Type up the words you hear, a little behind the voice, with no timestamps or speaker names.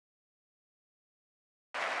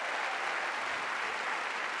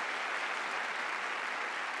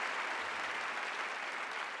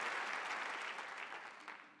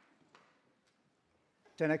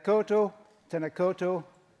Tēnā koutou, tēnā koutou,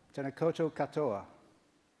 tēnā koutou katoa.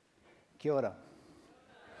 Kia ora.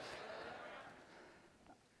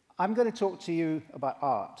 I'm going to talk to you about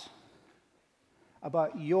art,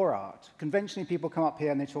 about your art. Conventionally, people come up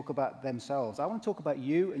here and they talk about themselves. I want to talk about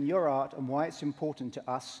you and your art and why it's important to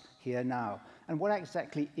us here now. And what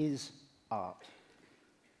exactly is art?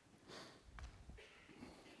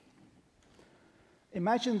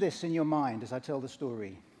 Imagine this in your mind as I tell the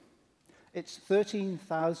story. It's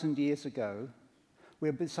 13,000 years ago.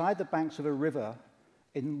 We're beside the banks of a river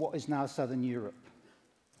in what is now southern Europe.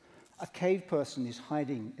 A cave person is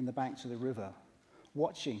hiding in the banks of the river,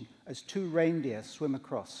 watching as two reindeer swim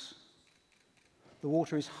across. The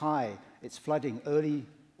water is high, it's flooding. Early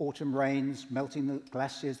autumn rains, melting the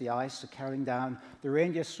glaciers, the ice are carrying down. The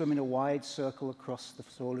reindeer swim in a wide circle across the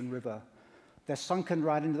swollen river. They're sunken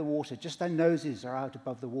right into the water. Just their noses are out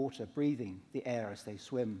above the water, breathing the air as they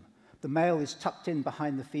swim. The male is tucked in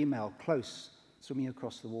behind the female, close, swimming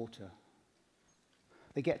across the water.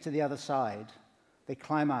 They get to the other side. They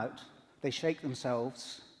climb out. They shake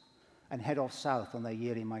themselves and head off south on their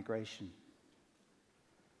yearly migration.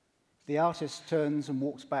 The artist turns and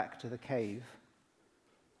walks back to the cave.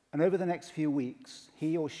 And over the next few weeks,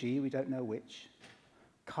 he or she, we don't know which,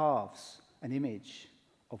 carves an image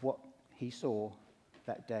of what he saw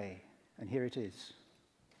that day. And here it is.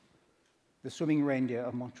 The swimming reindeer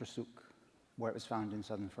of Montresouc, where it was found in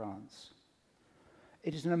southern France.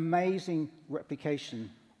 It is an amazing replication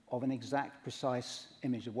of an exact, precise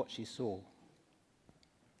image of what she saw.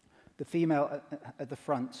 The female at the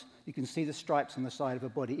front, you can see the stripes on the side of her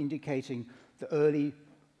body indicating the early,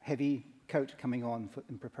 heavy coat coming on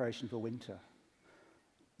in preparation for winter.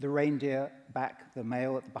 The reindeer back, the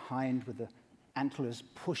male at the behind with the antlers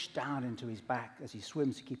pushed down into his back as he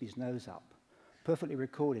swims to keep his nose up. Perfectly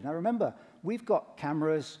recorded. Now remember, we've got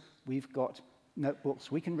cameras, we've got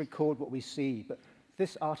notebooks, we can record what we see, but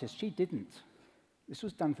this artist, she didn't. This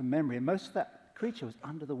was done from memory, and most of that creature was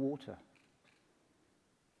under the water.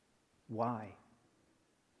 Why?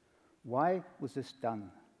 Why was this done?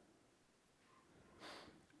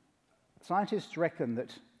 Scientists reckon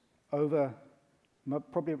that over,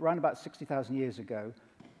 probably around about 60,000 years ago,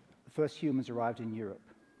 the first humans arrived in Europe.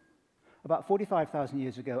 About 45,000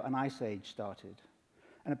 years ago, an ice age started.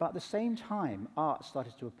 And about the same time, art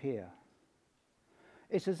started to appear.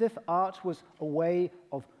 It's as if art was a way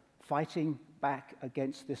of fighting back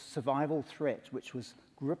against this survival threat which was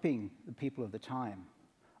gripping the people of the time.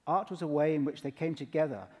 Art was a way in which they came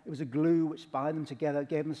together. It was a glue which bound them together,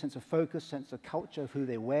 gave them a sense of focus, sense of culture of who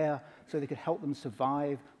they were, so they could help them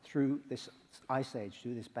survive through this ice age,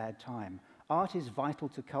 through this bad time. Art is vital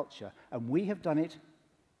to culture, and we have done it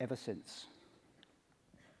ever since.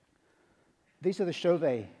 These are the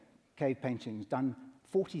Chauvet cave paintings done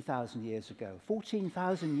 40,000 years ago,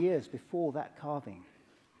 14,000 years before that carving.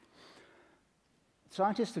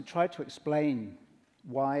 Scientists have tried to explain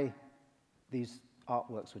why these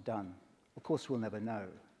artworks were done. Of course, we'll never know.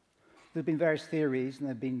 There have been various theories, and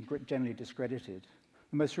they've been generally discredited.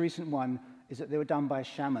 The most recent one is that they were done by a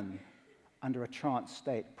shaman under a trance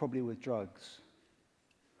state, probably with drugs.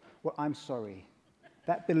 Well, I'm sorry.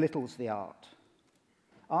 That belittles the art.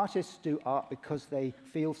 Artists do art because they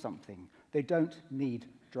feel something. They don't need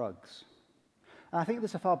drugs. And I think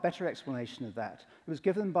there's a far better explanation of that. It was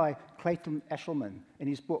given by Clayton Eshelman in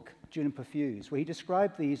his book, Juniper Fuse, where he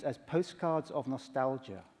described these as postcards of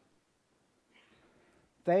nostalgia.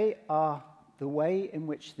 They are the way in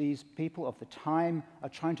which these people of the time are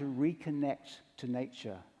trying to reconnect to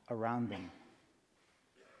nature around them.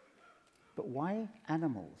 But why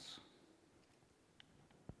animals?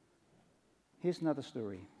 Here's another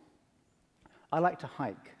story. I like to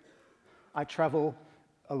hike. I travel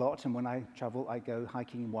a lot, and when I travel, I go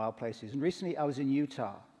hiking in wild places. And recently, I was in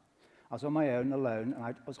Utah. I was on my own, alone, and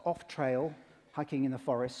I was off trail, hiking in the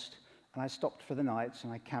forest, and I stopped for the night,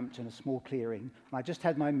 and I camped in a small clearing. And I just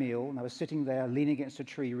had my meal, and I was sitting there, leaning against a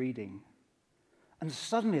tree, reading. And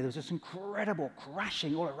suddenly, there was this incredible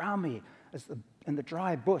crashing all around me in the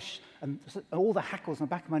dry bush, and all the hackles on the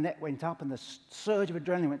back of my neck went up, and the surge of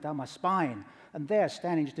adrenaline went down my spine. And there,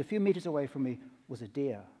 standing just a few meters away from me, was a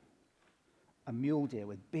deer. A mule deer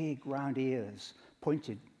with big round ears,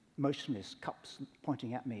 pointed, motionless, cups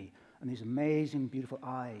pointing at me, and these amazing, beautiful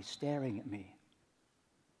eyes staring at me.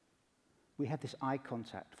 We had this eye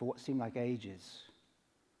contact for what seemed like ages.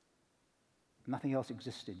 Nothing else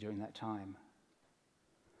existed during that time.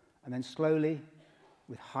 And then slowly,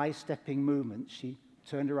 with high-stepping movements, she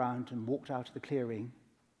turned around and walked out of the clearing,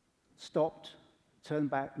 stopped,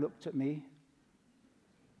 turned back, looked at me,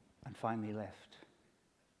 and finally left.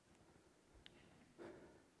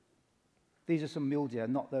 These are some mule deer,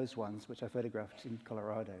 not those ones which I photographed in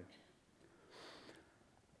Colorado.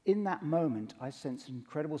 In that moment, I sensed an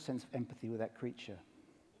incredible sense of empathy with that creature.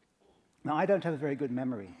 Now, I don't have a very good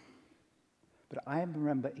memory, but I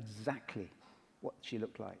remember exactly what she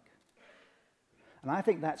looked like. And I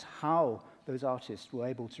think that's how those artists were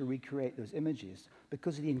able to recreate those images,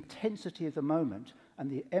 because of the intensity of the moment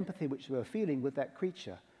and the empathy which they were feeling with that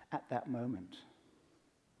creature at that moment.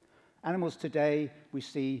 Animals today, we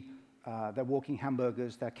see they're walking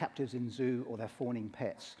hamburgers, they're captives in zoo, or they're fawning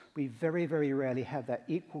pets. We very, very rarely have that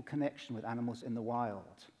equal connection with animals in the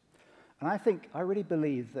wild. And I really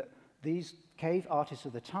believe that these cave artists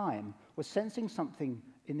of the time were sensing something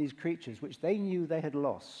in these creatures which they knew they had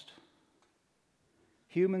lost.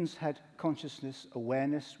 Humans had consciousness,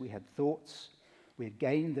 awareness, we had thoughts, we had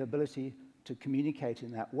gained the ability to communicate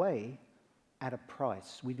in that way at a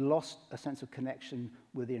price. We'd lost a sense of connection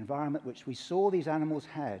with the environment which we saw these animals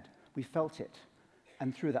had. We felt it.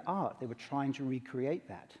 And through the art, they were trying to recreate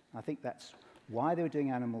that. I think that's why they were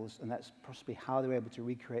doing animals, and that's possibly how they were able to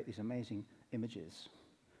recreate these amazing images.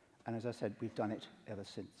 And as I said, we've done it ever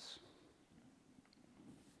since.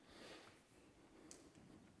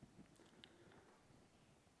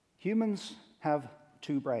 Humans have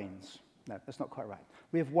two brains. No, that's not quite right.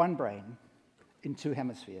 We have one brain in two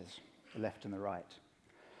hemispheres, the left and the right.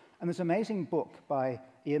 And there's an amazing book by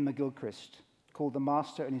Ian McGilchrist called The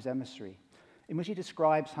Master and His Emissary, in which he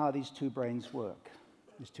describes how these two brains work,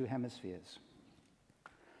 these two hemispheres.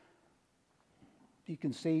 You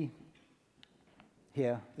can see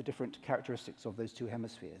here the different characteristics of those two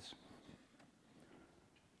hemispheres.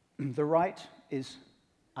 The right is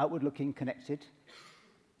outward-looking, connected,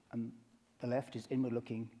 and the left is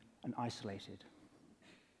inward-looking and isolated.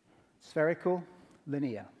 Spherical,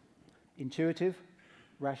 linear. Intuitive,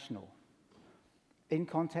 rational. In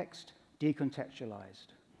context,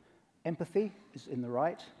 decontextualized. Empathy is in the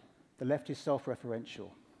right, the left is self-referential.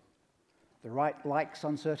 The right likes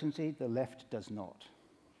uncertainty, the left does not.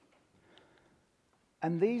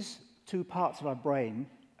 And these two parts of our brain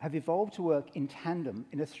have evolved to work in tandem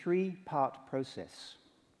in a three-part process.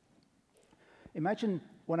 Imagine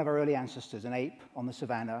one of our early ancestors, an ape on the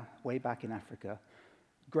savannah, way back in Africa,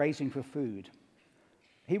 grazing for food.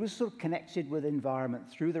 He was sort of connected with the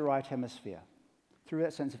environment through the right hemisphere, through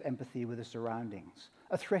that sense of empathy with the surroundings.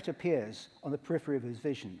 A threat appears on the periphery of his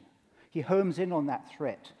vision. He homes in on that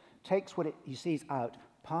threat, takes what he sees out,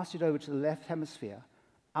 passes it over to the left hemisphere,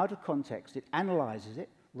 out of context, it analyzes it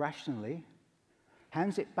rationally,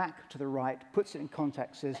 hands it back to the right, puts it in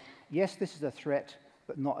context, says, yes, this is a threat,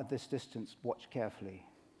 but not at this distance, watch carefully.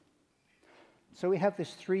 So we have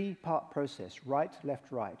this three-part process, right, left,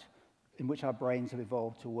 right, in which our brains have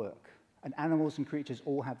evolved to work. And animals and creatures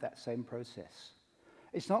all have that same process.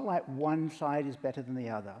 It's not like one side is better than the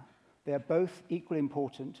other. They're both equally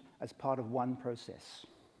important as part of one process.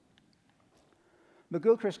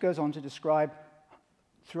 McGilchrist goes on to describe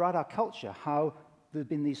throughout our culture how there have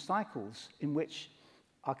been these cycles in which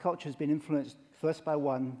our culture has been influenced first by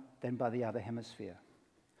one, then by the other hemisphere.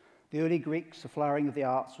 The early Greeks, the flowering of the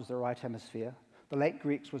arts was the right hemisphere. The late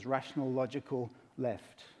Greeks was rational, logical,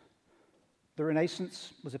 left. The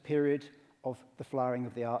Renaissance was a period of the flowering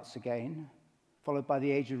of the arts again, followed by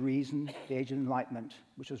the Age of Reason, the Age of Enlightenment,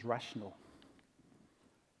 which was rational.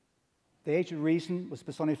 The Age of Reason was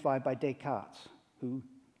personified by Descartes, who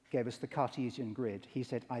gave us the Cartesian grid. He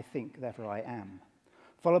said, I think, therefore I am.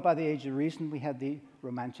 Followed by the Age of Reason, we had the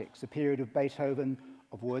Romantics, a period of Beethoven,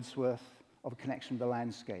 of Wordsworth, of a connection with the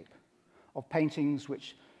landscape, of paintings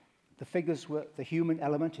which the figures were, the human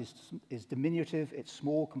element is diminutive, it's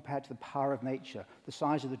small compared to the power of nature, the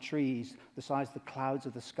size of the trees, the size of the clouds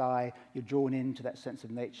of the sky, you're drawn into that sense of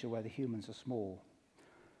nature where the humans are small.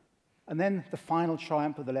 And then the final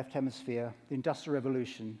triumph of the left hemisphere, the Industrial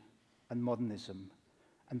Revolution and modernism,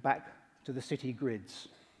 and back to the city grids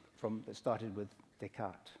that started with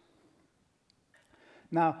Descartes.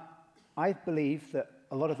 Now, I believe that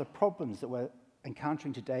a lot of the problems that we're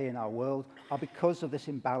encountering today in our world are because of this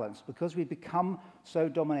imbalance, because we've become so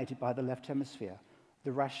dominated by the left hemisphere,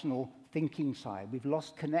 the rational thinking side. We've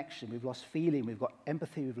lost connection, we've lost feeling, we've got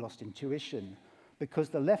empathy, we've lost intuition, because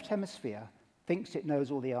the left hemisphere thinks it knows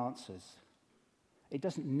all the answers. It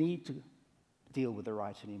doesn't need to deal with the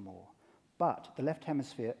right anymore. But the left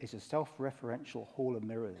hemisphere is a self-referential hall of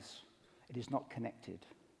mirrors. It is not connected.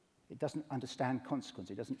 It doesn't understand consequence.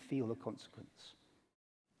 It doesn't feel the consequence.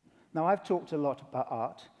 Now, I've talked a lot about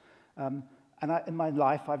art, and in my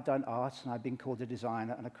life I've done art, and I've been called a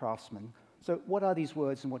designer and a craftsman. So what are these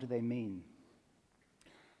words and what do they mean?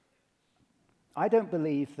 I don't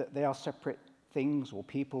believe that they are separate things or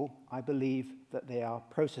people, I believe that they are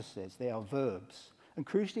processes, they are verbs. And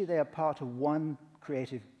crucially, they are part of one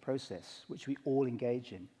creative process, which we all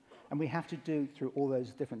engage in. And we have to do through all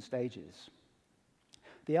those different stages.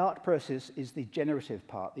 The art process is the generative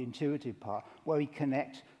part, the intuitive part, where we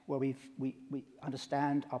connect, where we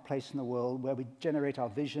understand our place in the world, where we generate our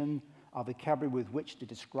vision, our vocabulary with which to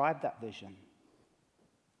describe that vision.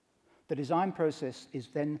 The design process is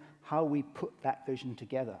then how we put that vision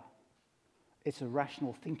together. It's a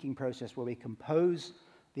rational thinking process where we compose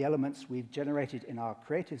the elements we've generated in our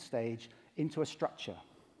creative stage into a structure.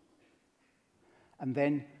 And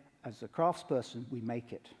then, as a craftsperson, we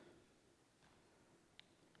make it.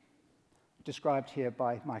 Described here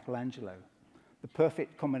by Michelangelo, the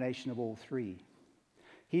perfect combination of all three.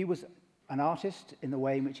 He was an artist in the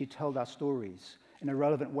way in which he told our stories, in a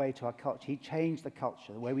relevant way to our culture. He changed the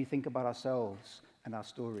culture, the way we think about ourselves and our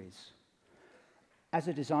stories. As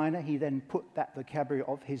a designer, he then put that vocabulary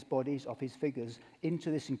of his bodies, of his figures, into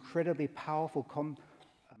this incredibly powerful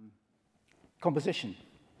composition.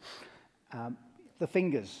 The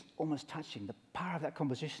fingers almost touching, the power of that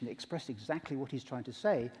composition expressed exactly what he's trying to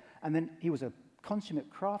say. And then he was a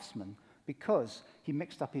consummate craftsman because he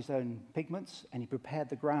mixed up his own pigments and he prepared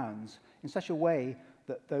the grounds in such a way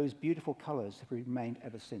that those beautiful colors have remained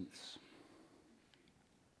ever since.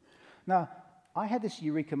 Now, I had this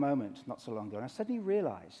eureka moment not so long ago, and I suddenly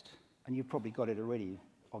realized, and you've probably got it already,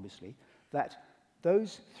 obviously, that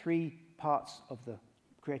those three parts of the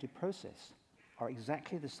creative process are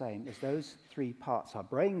exactly the same as those three parts our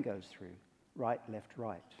brain goes through: right, left,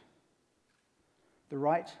 right. The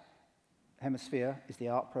right hemisphere is the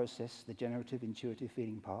art process, the generative, intuitive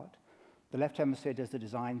feeling part. The left hemisphere does the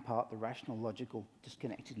design part, the rational, logical,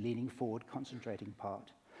 disconnected, leaning forward, concentrating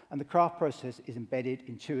part. And the craft process is embedded,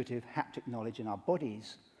 intuitive, haptic knowledge in our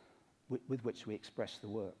bodies with which we express the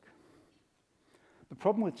work. The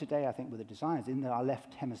problem with today, I think, with the designers in our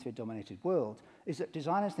left hemisphere-dominated world is that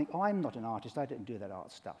designers think, oh, I'm not an artist, I don't do that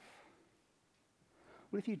art stuff.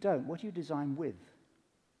 Well, if you don't, what do you design with?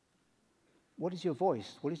 What is your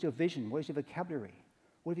voice? What is your vision? What is your vocabulary?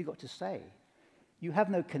 What have you got to say? You have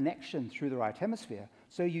no connection through the right hemisphere,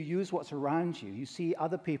 so you use what's around you. You see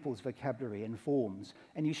other people's vocabulary and forms,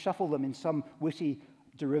 and you shuffle them in some witty,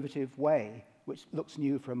 derivative way, which looks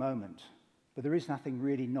new for a moment. But there is nothing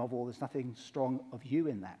really novel, there's nothing strong of you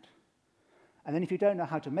in that. And then if you don't know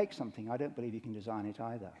how to make something, I don't believe you can design it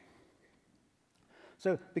either.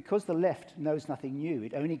 So because the left knows nothing new,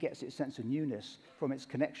 it only gets its sense of newness from its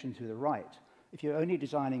connection to the right. If you're only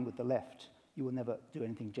designing with the left, you will never do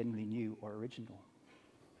anything genuinely new or original.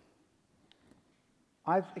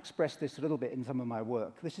 I've expressed this a little bit in some of my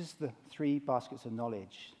work. This is the 3 baskets of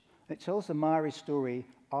knowledge. It tells the Maori story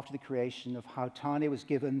after the creation of how Tane was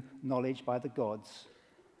given knowledge by the gods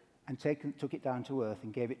and took it down to earth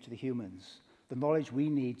and gave it to the humans, the knowledge we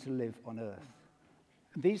need to live on earth.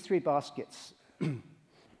 And these 3 baskets,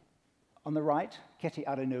 on the right, Keti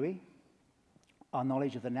Aranui, our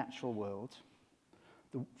knowledge of the natural world,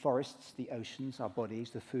 the forests, the oceans, our bodies,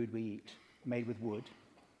 the food we eat, made with wood.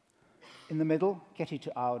 In the middle, Keti Te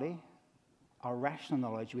Aore, our rational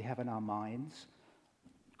knowledge we have in our minds,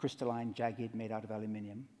 crystalline, jagged, made out of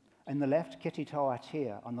aluminium. And the left, Keti Te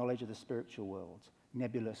Awatea, our knowledge of the spiritual world,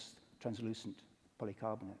 nebulous, translucent,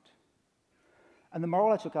 polycarbonate. And the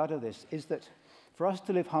moral I took out of this is that for us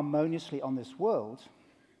to live harmoniously on this world,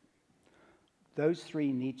 those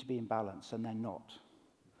 3 need to be in balance, and they're not.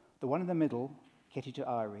 The one in the middle, Keti Te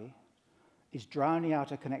Aore, is drowning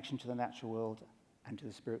out a connection to the natural world and to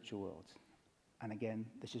the spiritual world. And again,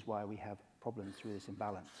 this is why we have problems through this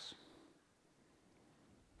imbalance.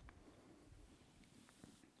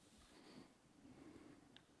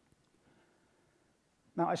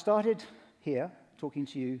 Now, I started here talking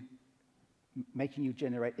to you, making you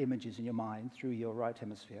generate images in your mind through your right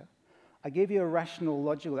hemisphere. I gave you a rational,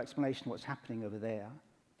 logical explanation of what's happening over there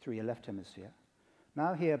through your left hemisphere.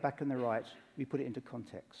 Now here, back on the right, we put it into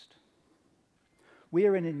context. We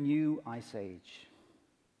are in a new ice age.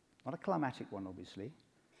 Not a climatic one, obviously.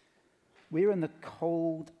 We are in the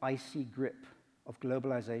cold, icy grip of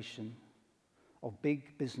globalization, of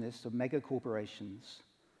big business, of mega corporations,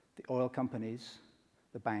 the oil companies,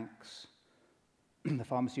 the banks, the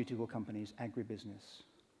pharmaceutical companies, agribusiness.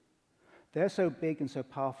 They're so big and so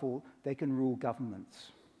powerful, they can rule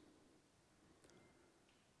governments.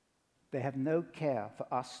 They have no care for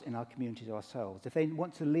us in our communities ourselves. If they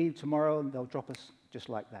want to leave tomorrow, they'll drop us just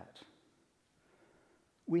like that.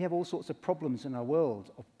 We have all sorts of problems in our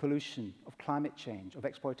world, of pollution, of climate change, of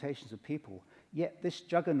exploitations of people. Yet this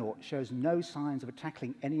juggernaut shows no signs of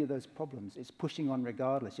tackling any of those problems. It's pushing on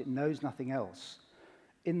regardless. It knows nothing else.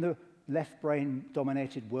 In the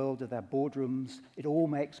left-brain-dominated world of their boardrooms, it all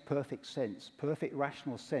makes perfect sense, perfect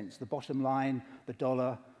rational sense. The bottom line, the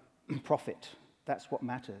dollar, profit, that's what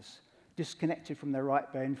matters. Disconnected from their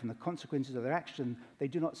right brain, from the consequences of their action, they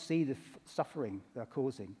do not see the suffering they're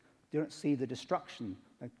causing. They don't see the destruction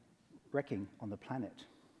they're wrecking on the planet.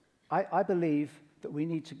 I believe that we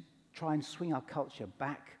need to try and swing our culture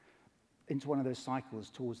back into one of those cycles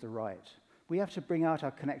towards the right. We have to bring out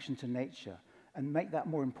our connection to nature and make that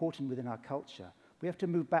more important within our culture. We have to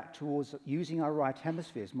move back towards using our right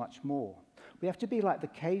hemispheres much more. We have to be like the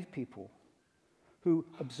cave people who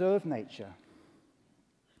observe nature,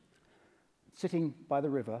 sitting by the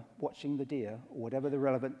river, watching the deer, or whatever the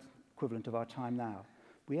relevant equivalent of our time now.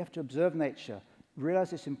 We have to observe nature,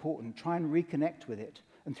 realize it's important, try and reconnect with it,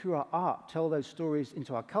 and through our art, tell those stories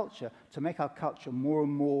into our culture to make our culture more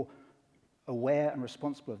and more aware and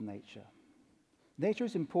responsible of nature. Nature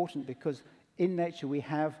is important because in nature we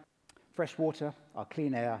have fresh water, our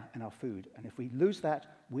clean air, and our food. And if we lose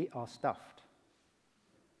that, we are stuffed.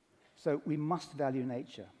 So we must value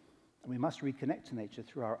nature, and we must reconnect to nature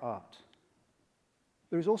through our art.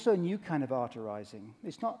 There is also a new kind of art arising.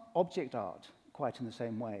 It's not object art quite in the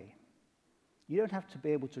same way. You don't have to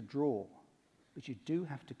be able to draw, but you do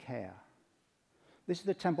have to care. This is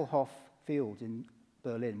the Tempelhof field in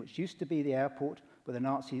Berlin, which used to be the airport where the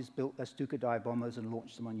Nazis built their Stuka dive bombers and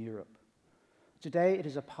launched them on Europe. Today, it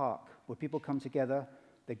is a park where people come together,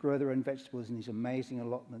 they grow their own vegetables in these amazing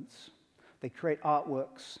allotments, they create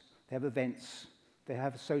artworks, they have events, they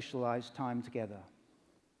have socialized time together.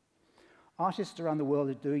 Artists around the world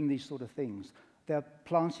are doing these sort of things. They're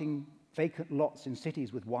planting vacant lots in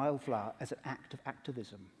cities with wildflower as an act of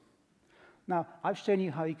activism. Now, I've shown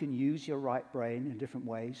you how you can use your right brain in different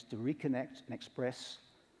ways to reconnect and express.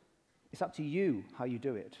 It's up to you how you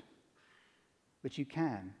do it. But you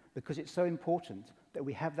can, because it's so important that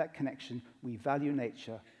we have that connection, we value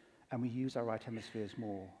nature, and we use our right hemispheres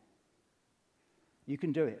more. You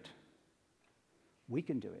can do it. We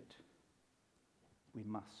can do it. We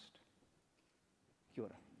must. Kia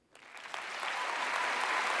ora.